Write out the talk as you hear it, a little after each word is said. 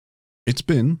It's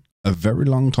been a very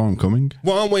long time coming.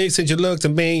 1 week since you looked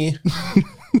at me.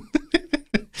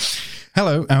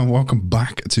 Hello and welcome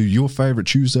back to your favourite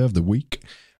Tuesday of the week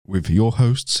with your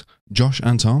hosts, Josh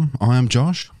and Tom. I am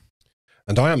Josh.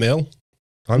 And I am ill.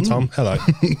 I'm Tom. Hello.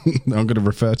 I'm going to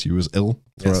refer to you as ill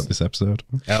throughout this episode.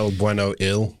 El bueno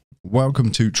ill.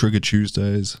 Welcome to Trigger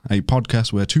Tuesdays, a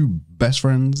podcast where two best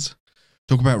friends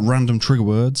talk about random trigger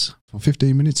words for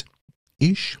 15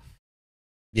 minutes-ish.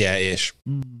 Yeah, ish.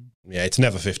 Yeah, it's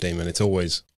never 15 minutes.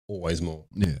 Always more.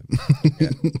 Yeah.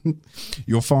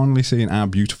 You're finally seeing our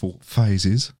beautiful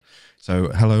faces. So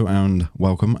hello and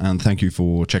welcome, and thank you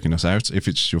for checking us out. If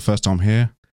it's your first time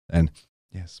here, then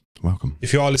yes, welcome.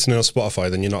 If you are listening on Spotify,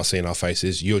 then you're not seeing our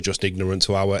faces. You're just ignorant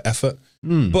to our effort.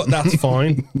 But that's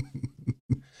fine.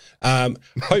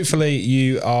 Hopefully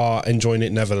you are enjoying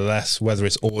it nevertheless, whether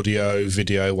it's audio,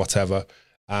 video, whatever.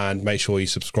 And make sure you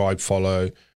subscribe,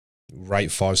 follow,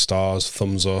 rate 5 stars,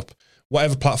 thumbs up.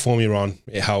 Whatever platform you're on,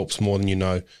 it helps more than you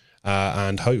know.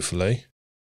 And hopefully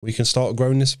we can start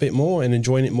growing this a bit more and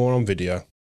enjoying it more on video.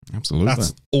 Absolutely.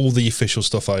 That's all the official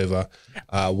stuff over.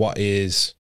 What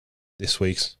is this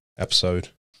week's episode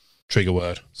trigger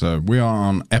word? So we are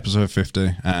on episode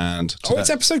 50 and today, it's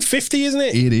episode 50, isn't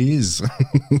it? It is.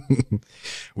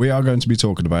 We are going to be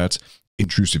talking about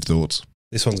intrusive thoughts.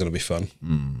 This one's going to be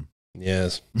fun.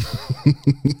 Yes.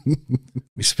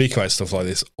 We speak about stuff like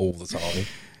this all the time.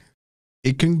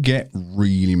 It can get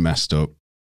really messed up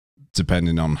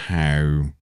depending on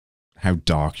how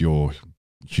dark your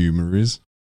humor is.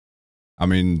 I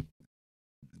mean,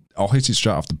 I'll hit it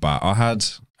straight off the bat. I had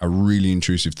a really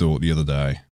intrusive thought the other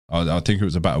day. I think it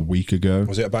was about a week ago.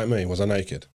 Was it about me? Was I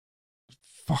naked?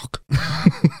 Fuck.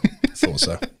 Thought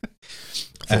so.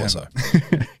 So.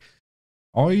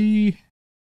 I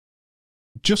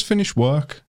just finished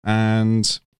work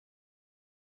and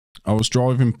I was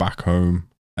driving back home,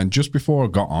 and just before I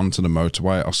got onto the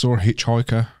motorway, I saw a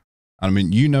hitchhiker. And I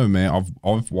mean, you know me,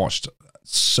 I've watched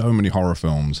so many horror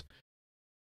films,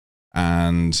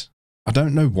 and I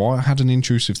don't know why I had an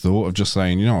intrusive thought of just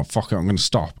saying, you know what, fuck it, I'm going to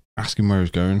stop, ask him where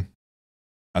he's going,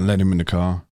 and let him in the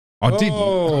car. I didn't.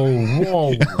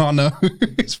 Whoa. I know.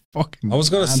 It's fucking I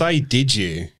was going to mad. say, did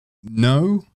you?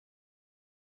 No,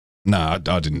 I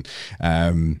didn't.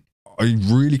 I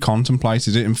really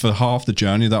contemplated it, and for half the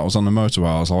journey that I was on the motorway,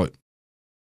 I was like,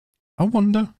 I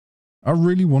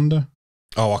really wonder.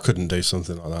 Oh, I couldn't do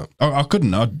something like that. I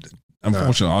couldn't.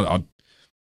 Unfortunately,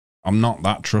 I'm not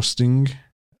that trusting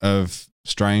of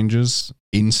strangers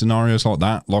in scenarios like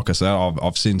that. Like I said,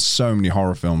 I've seen so many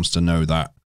horror films to know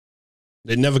that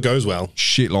It never goes well.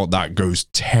 shit like that goes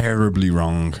terribly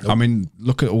wrong. I mean,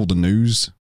 look at all the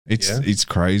news. It's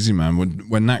crazy, man.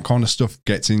 When that kind of stuff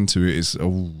gets into it, it's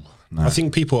no. I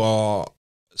think people are,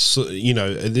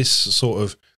 this sort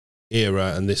of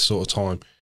era and this sort of time,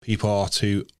 people are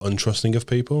too untrusting of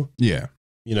people. Yeah.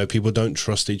 People don't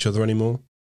trust each other anymore.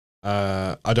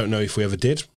 I don't know if we ever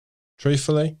did,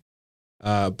 truthfully.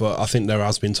 But I think there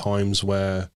has been times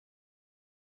where,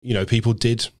 people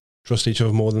did trust each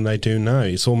other more than they do now.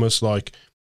 It's almost like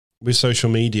with social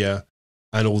media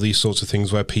and all these sorts of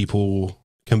things where people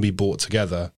can be brought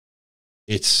together,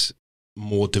 it's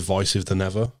more divisive than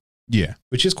ever. Yeah.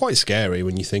 Which is quite scary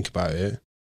when you think about it.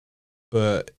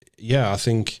 But yeah, I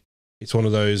think it's one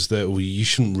of those that you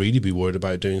shouldn't really be worried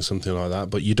about doing something like that,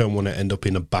 but you don't want to end up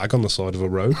in a bag on the side of a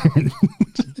road.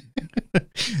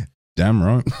 Damn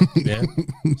right. Yeah.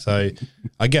 So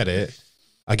I get it.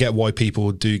 I get why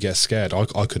people do get scared.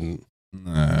 I couldn't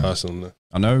personally.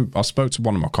 I know. I spoke to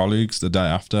one of my colleagues the day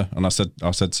after, and I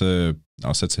said to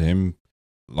him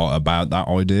like about that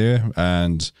idea,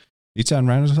 and he turned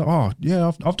around and was like, "Oh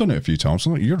yeah, I've done it a few times."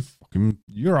 I'm like,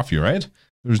 "You're off your head.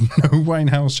 There's no way in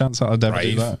hell's chance that I'd ever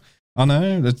do that." I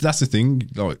know. That's the thing.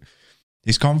 Like,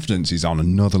 his confidence is on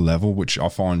another level, which I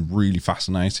find really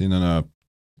fascinating. And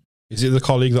is it the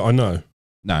colleague that I know?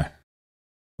 No, I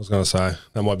was going to say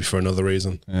that might be for another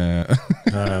reason.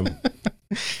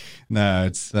 No,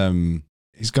 it's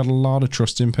he's got a lot of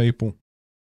trust in people,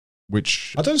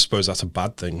 which I don't suppose that's a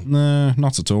bad thing. No,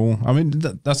 not at all. I mean,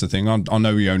 that's the thing. I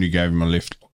know he only gave him a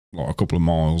lift like a couple of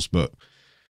miles, but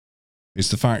it's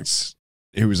the fact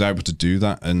he was able to do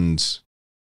that and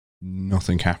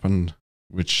nothing happened,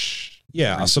 which...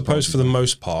 Yeah, I suppose for the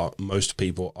most part, most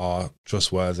people are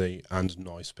trustworthy and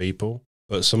nice people,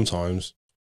 but sometimes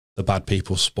the bad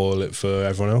people spoil it for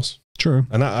everyone else. True.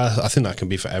 And I think that can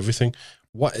be for everything.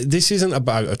 This isn't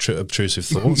about obtrusive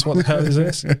thoughts. What the hell is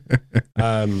this?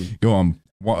 Go on.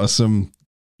 What are some...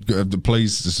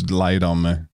 Please just lay it on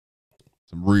me.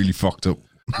 Some really fucked up...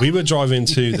 We were driving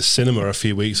to the cinema a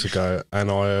few weeks ago, and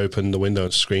I opened the window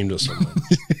and screamed at someone.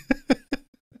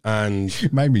 And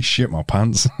It made me shit my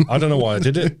pants. I don't know why I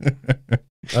did it.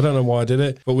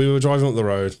 But we were driving up the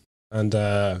road and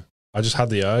I just had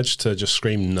the urge to just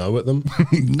scream no at them.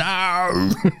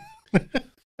 No!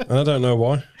 And I don't know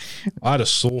why. I had a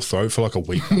sore throat for like a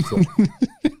week after.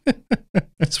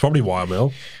 It's probably why I'm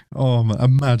ill. Oh, man,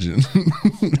 imagine.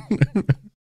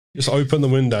 Just open the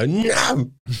window,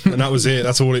 no! And that was it.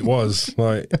 That's all it was.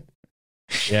 Like,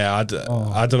 yeah, I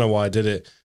don't know why I did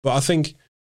it. But I think,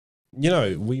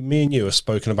 me and you have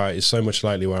spoken about it so much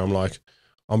lately where I'm like,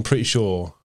 I'm pretty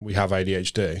sure we have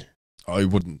ADHD.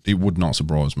 It would not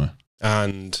surprise me.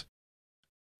 And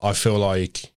I feel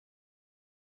like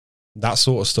that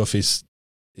sort of stuff is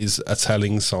a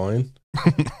telling sign.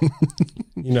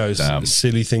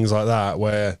 Silly things like that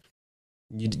where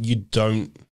you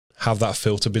don't have that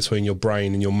filter between your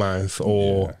brain and your mouth,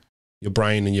 or your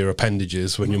brain and your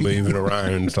appendages when you're moving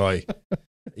around. Like,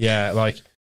 yeah, like,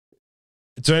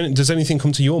 does anything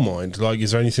come to your mind? Like,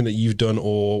 is there anything that you've done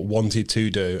or wanted to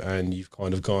do and you've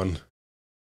kind of gone,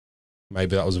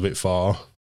 maybe that was a bit far?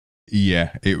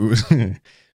 Yeah, it was.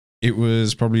 It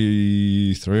was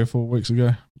probably 3 or 4 weeks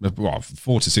ago. Well,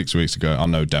 4 to 6 weeks ago. I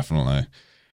know definitely.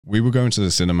 We were going to the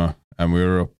cinema and we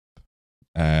were up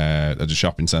at a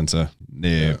shopping centre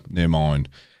near mine,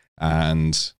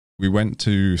 and we went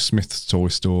to Smith's toy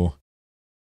store.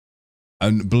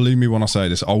 And believe me when I say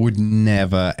this, I would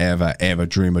never, ever, ever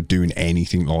dream of doing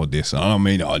anything like this. I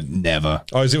mean, I'd never.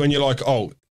 Oh, is it when you're like,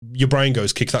 oh, your brain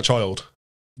goes, kick that child?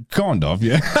 Kind of,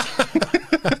 yeah.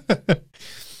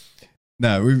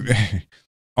 No,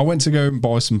 I went to go and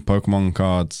buy some Pokemon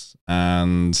cards,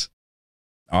 and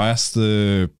I asked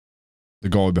the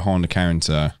guy behind the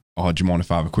counter, oh, do you mind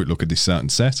if I have a quick look at this certain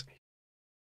set?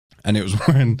 And it was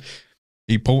when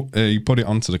he put it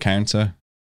onto the counter.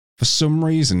 For some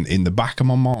reason, in the back of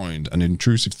my mind, an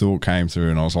intrusive thought came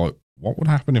through, and I was like, what would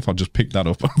happen if I just picked that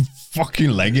up and fucking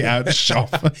leg it out the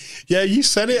shop? Yeah, you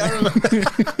said it. I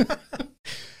remember.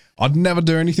 I'd never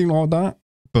do anything like that,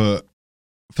 but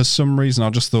for some reason, I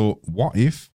just thought, what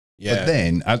if? Yeah. But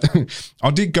then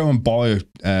I did go and buy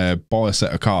a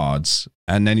set of cards,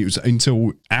 and then it was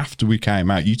until after we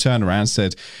came out, you turned around and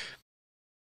said,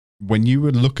 when you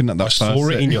were looking at that, I saw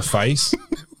it in your face.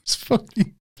 It's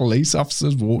fucking police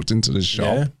officers walked into the shop.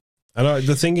 Yeah. And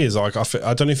the thing is, like, I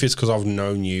don't know if it's because I've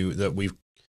known you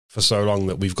for so long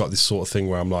that we've got this sort of thing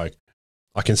where I'm like,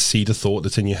 I can see the thought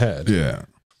that's in your head. Yeah.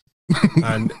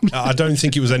 And I don't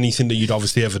think it was anything that you'd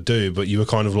obviously ever do, but you were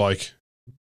kind of like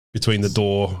between the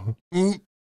door.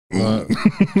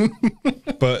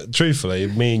 But truthfully,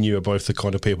 me and you are both the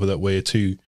kind of people that we're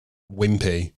too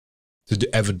wimpy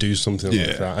to ever do something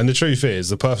like that. And the truth is,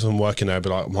 the person working there would be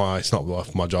like, it's not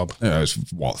worth my job. Yeah, it's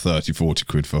what, 30, 40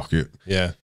 quid, fuck it.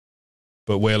 Yeah.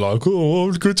 But we're like, oh,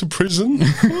 I'll go to prison.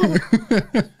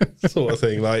 Sort of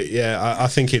thing. Like, yeah, I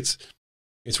think it's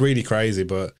really crazy,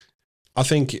 but I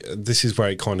think this is where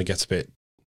it kind of gets a bit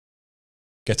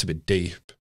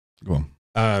deep. Go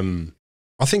on.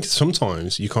 I think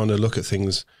sometimes you kind of look at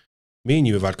things. Me and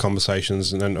you have had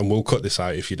conversations, and we'll cut this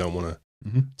out if you don't want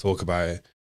to talk about it.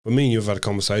 But me and you have had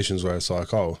conversations where it's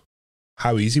like, oh,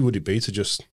 how easy would it be to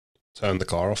just turn the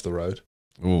car off the road?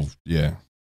 Oh, yeah.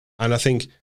 And I think,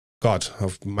 God,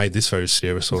 I've made this very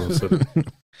serious all of a sudden.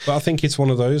 But I think it's one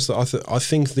of those that I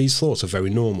think these thoughts are very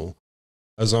normal,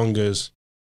 as long as,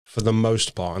 for the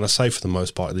most part, and I say for the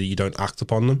most part, that you don't act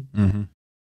upon them. Mm-hmm.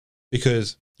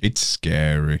 Because it's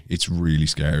scary. It's really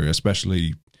scary,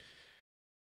 especially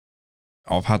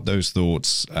I've had those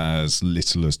thoughts as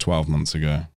little as 12 months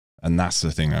ago. And that's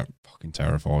the thing that fucking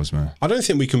terrifies me. I don't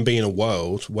think we can be in a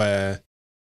world where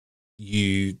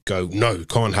you go, no,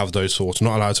 can't have those thoughts,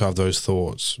 not allowed to have those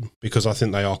thoughts, because I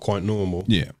think they are quite normal.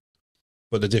 Yeah.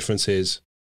 But the difference is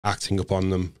acting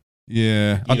upon them.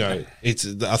 Yeah. I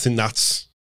think that's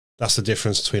the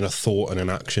difference between a thought and an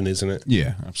action, isn't it?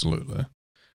 Yeah, absolutely.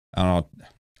 And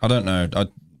I don't know.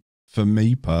 For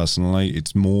me personally,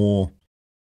 it's more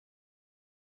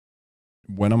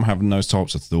when I'm having those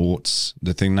types of thoughts,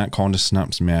 the thing that kind of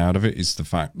snaps me out of it is the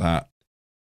fact that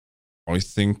I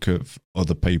think of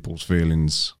other people's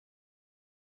feelings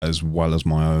as well as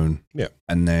my own. Yeah.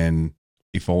 And then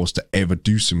if I was to ever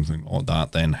do something like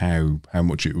that, then how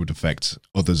much it would affect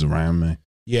others around me.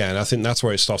 Yeah, and I think that's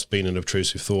where it stops being an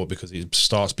obtrusive thought, because it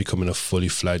starts becoming a fully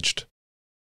fledged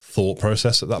thought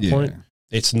process at that point.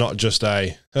 It's not just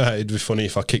it'd be funny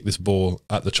if I kick this ball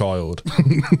at the child.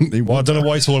 Well, I don't know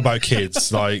why it's all about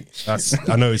kids. Like,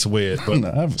 I know it's weird, but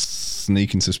I have a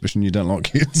sneaking suspicion you don't like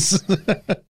kids.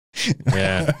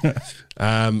 Yeah.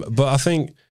 But I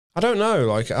think, I don't know,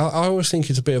 like, I always think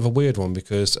it's a bit of a weird one,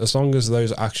 because as long as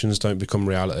those actions don't become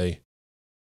reality,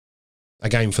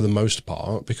 again, for the most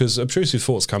part, because obtrusive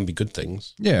thoughts can be good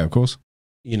things. Yeah, of course.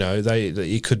 You know,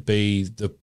 it could be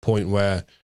the point where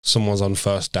someone's on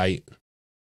first date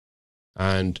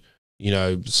and, you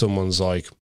know, someone's like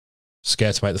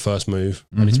scared to make the first move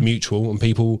and it's mutual and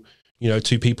people, you know,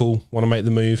 two people want to make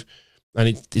the move and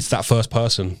it's that first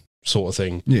person sort of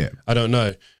thing. Yeah. I don't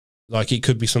know. Like it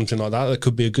could be something like that. That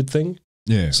could be a good thing.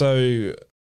 Yeah. So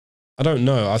I don't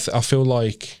know. I feel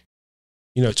like,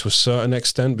 you know, to a certain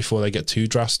extent before they get too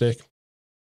drastic.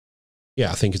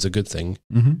 Yeah, I think it's a good thing.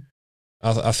 Mm-hmm.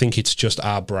 I think it's just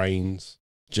our brains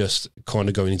just kind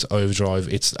of going into overdrive.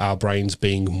 It's our brains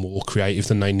being more creative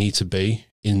than they need to be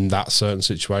in that certain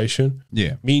situation.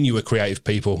 Yeah. Me and you are creative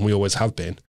people, and we always have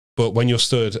been. But when you're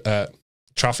stood at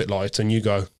traffic lights and you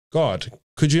go, God,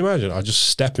 could you imagine? I just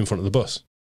step in front of the bus.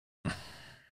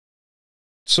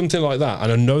 Something like that.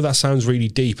 And I know that sounds really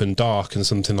deep and dark and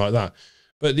something like that.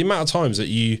 But the amount of times that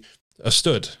you are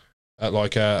stood at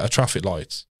like a traffic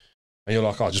light and you're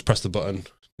like, oh, just press the button.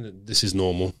 This is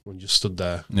normal when you're stood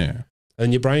there. Yeah.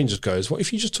 And your brain just goes, what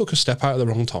if you just took a step out at the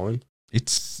wrong time?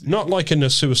 It's not like in a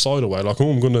suicidal way, like, oh,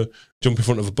 I'm going to jump in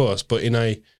front of a bus, but in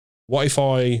a, what if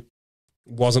I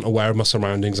wasn't aware of my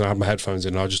surroundings and I had my headphones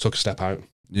in and I just took a step out?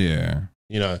 Yeah.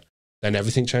 You know, then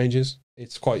everything changes.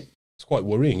 It's quite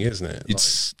worrying, isn't it?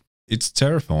 It's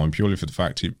terrifying purely for the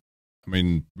fact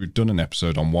we've done an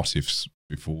episode on what ifs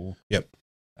before. Yep.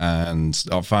 And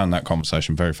I found that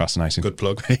conversation very fascinating. Good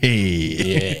plug.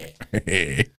 Yeah.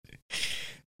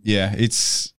 Yeah,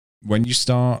 it's when you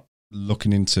start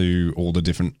looking into all the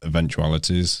different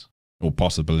eventualities or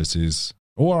possibilities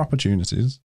or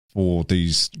opportunities for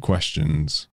these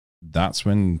questions, that's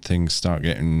when things start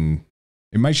getting,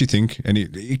 it makes you think, and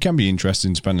it can be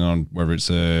interesting depending on whether it's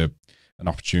an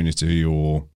opportunity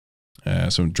or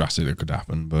something drastic that could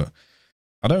happen. But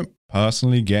I don't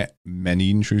personally get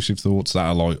many intrusive thoughts that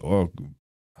are like, oh,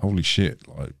 holy shit,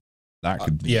 like that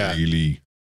could really...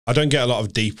 I don't get a lot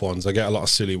of deep ones. I get a lot of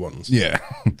silly ones. Yeah.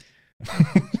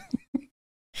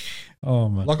 Oh,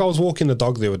 man. Like I was walking the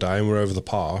dog the other day and we're over the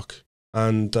park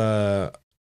and I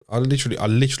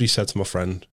literally said to my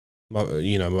friend,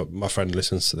 my friend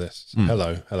listens to this.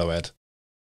 Hello, Ed.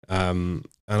 And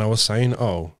I was saying,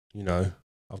 oh, you know,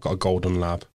 I've got a golden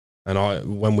lab.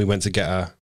 And when we went to get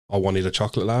her, I wanted a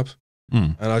chocolate lab.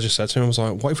 And I just said to him, I was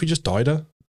like, what if we just dyed her?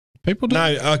 People do.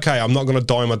 No, okay, I'm not going to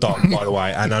dye my dog, by the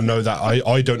way. And I know that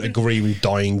I don't agree with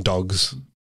dyeing dogs.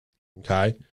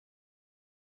 Okay.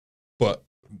 But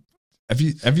have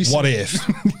you what if?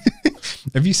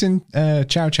 Have you seen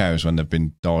chow chows when they've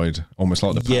been dyed almost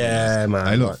like the pandas? Yeah, man.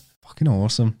 They look fucking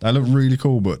awesome. They look really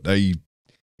cool, but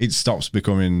it stops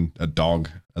becoming a dog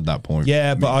at that point.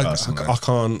 Yeah, but I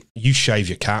can't. You shave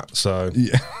your cat, so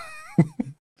yeah.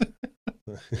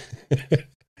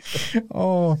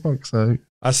 Oh, fuck's sake.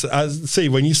 I see,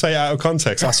 when you say it out of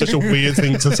context, that's such a weird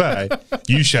thing to say.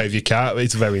 You shave your cat,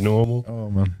 it's very normal.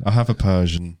 Oh, man. I have a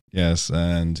Persian, yes,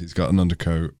 and he's got an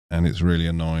undercoat, and it's really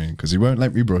annoying because he won't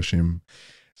let me brush him.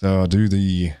 So I do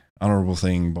the honourable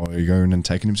thing by going and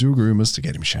taking him to a groomer's to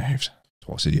get him shaved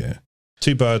twice a year.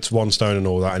 2 birds, 1 stone and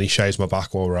all that, and he shaves my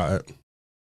back while we're at it.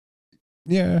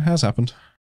 Yeah, it has happened.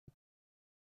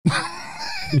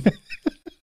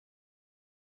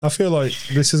 I feel like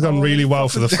this has gone really well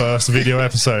for the first video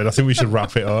episode. I think we should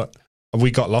wrap it up.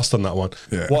 We got lost on that one.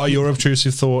 Yeah. What are your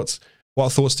obtrusive thoughts?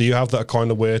 What thoughts do you have that are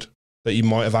kind of weird that you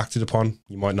might have acted upon?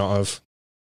 You might not have.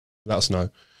 Let us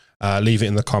know. Leave it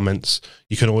in the comments.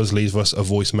 You can always leave us a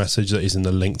voice message that is in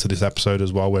the link to this episode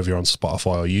as well, whether you're on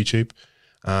Spotify or YouTube.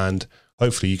 And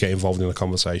hopefully you get involved in the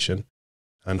conversation.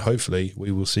 And hopefully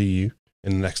we will see you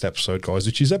in the next episode, guys,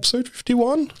 which is episode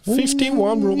 51.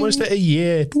 51. We're almost at a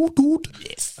year.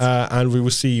 Yes. And we will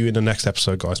see you in the next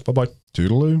episode, guys. Bye-bye.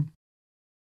 Toodaloo.